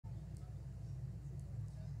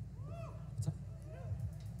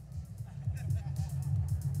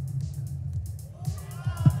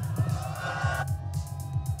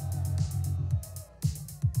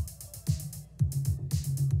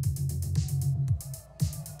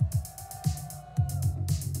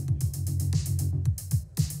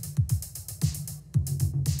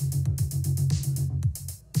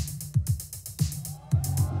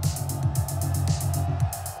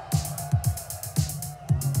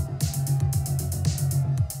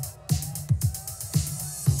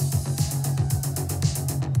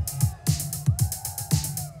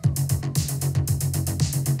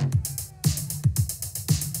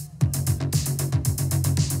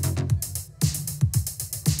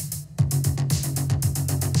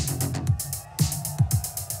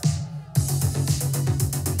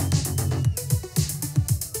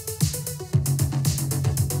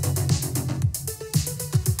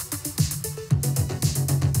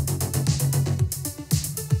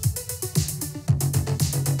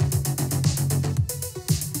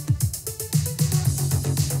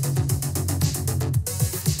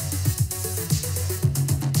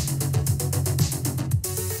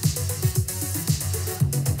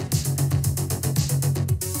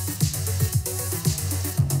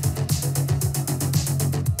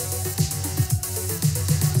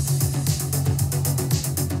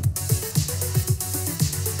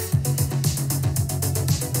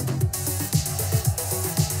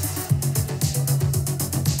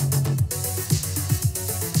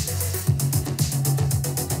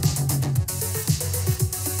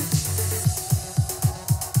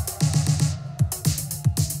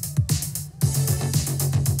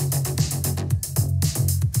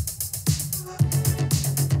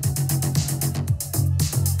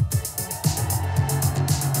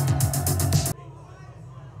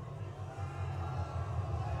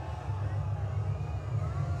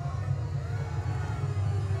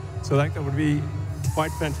So I think that would be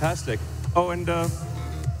quite fantastic. Oh, and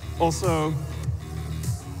also,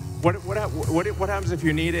 what happens if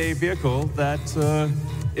you need a vehicle that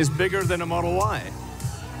is bigger than a Model Y?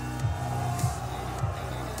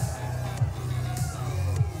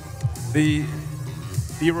 The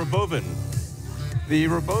Robovan. The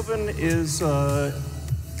Robovan is,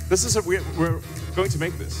 we're going to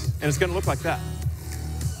make this, and it's going to look like that.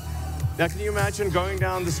 Now, can you imagine going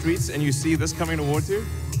down the streets and you see this coming towards you?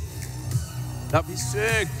 That'd be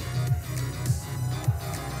sick.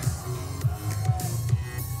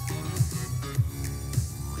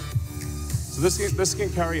 So this can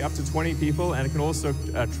carry up to 20 people, and it can also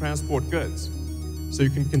transport goods. So you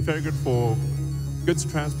can configure it for goods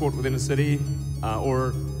transport within a city,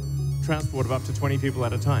 or transport of up to 20 people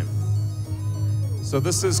at a time. So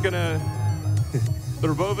this is gonna, the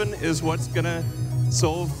Robovan is what's gonna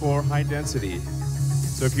solve for high density.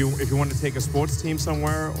 So if you want to take a sports team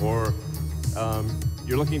somewhere, or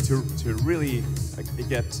you're looking to really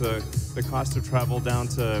get the cost of travel down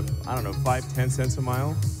to, I don't know, 5–10 cents a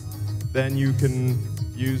mile, then you can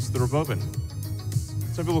use the Robovan.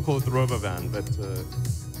 Some people call it the Robovan, but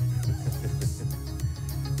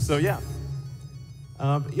so yeah.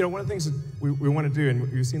 You know, one of the things that we want to do,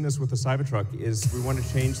 and we've seen this with the Cybertruck, is we want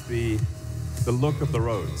to change the look of the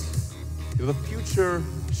roads. You know, the future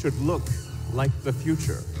should look like the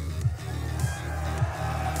future.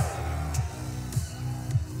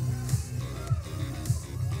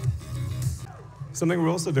 Something we're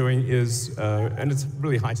also doing is, and it's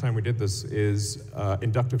really high time we did this, is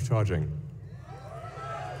inductive charging.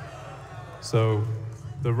 So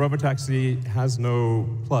the Robotaxi has no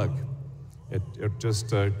plug. It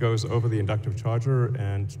just goes over the inductive charger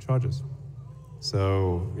and charges.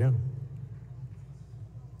 So yeah,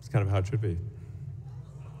 it's kind of how it should be.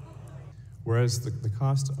 Whereas the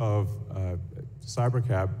cost of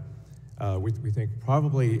Cybercab, we think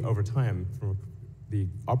probably over time, from the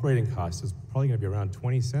operating cost is probably going to be around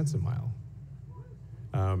 20 cents a mile.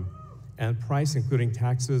 And price, including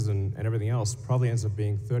taxes and everything else, probably ends up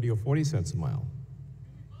being 30 or 40 cents a mile.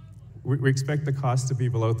 We expect the cost to be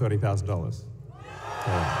below $30,000.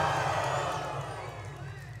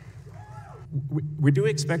 We do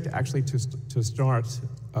expect actually to start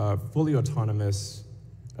fully autonomous,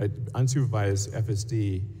 unsupervised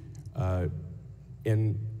FSD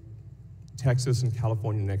in Texas and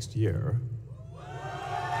California next year.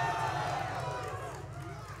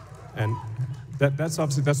 And that's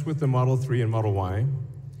obviously, that's with the Model 3 and Model Y.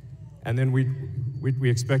 And then we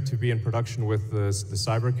expect to be in production with the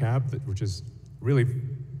Cybercab, which is really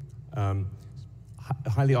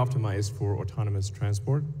highly optimized for autonomous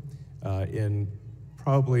transport in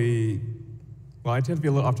probably, well, I tend to be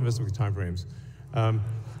a little optimistic with timeframes,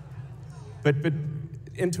 but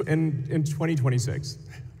in 2026.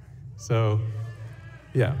 So,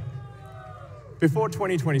 yeah, before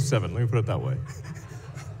 2027, let me put it that way.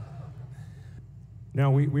 Now,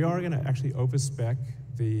 we are going to actually overspec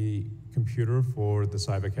the computer for the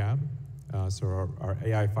Cybercab. So our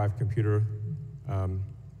AI5 computer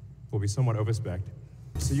will be somewhat overspec'd.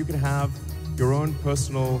 So you can have your own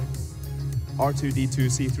personal R2-D2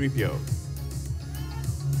 C3PO.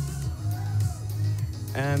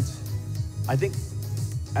 And I think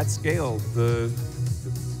at scale,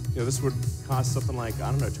 this would cost something like, I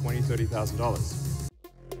don't know, $20,000–$30,000.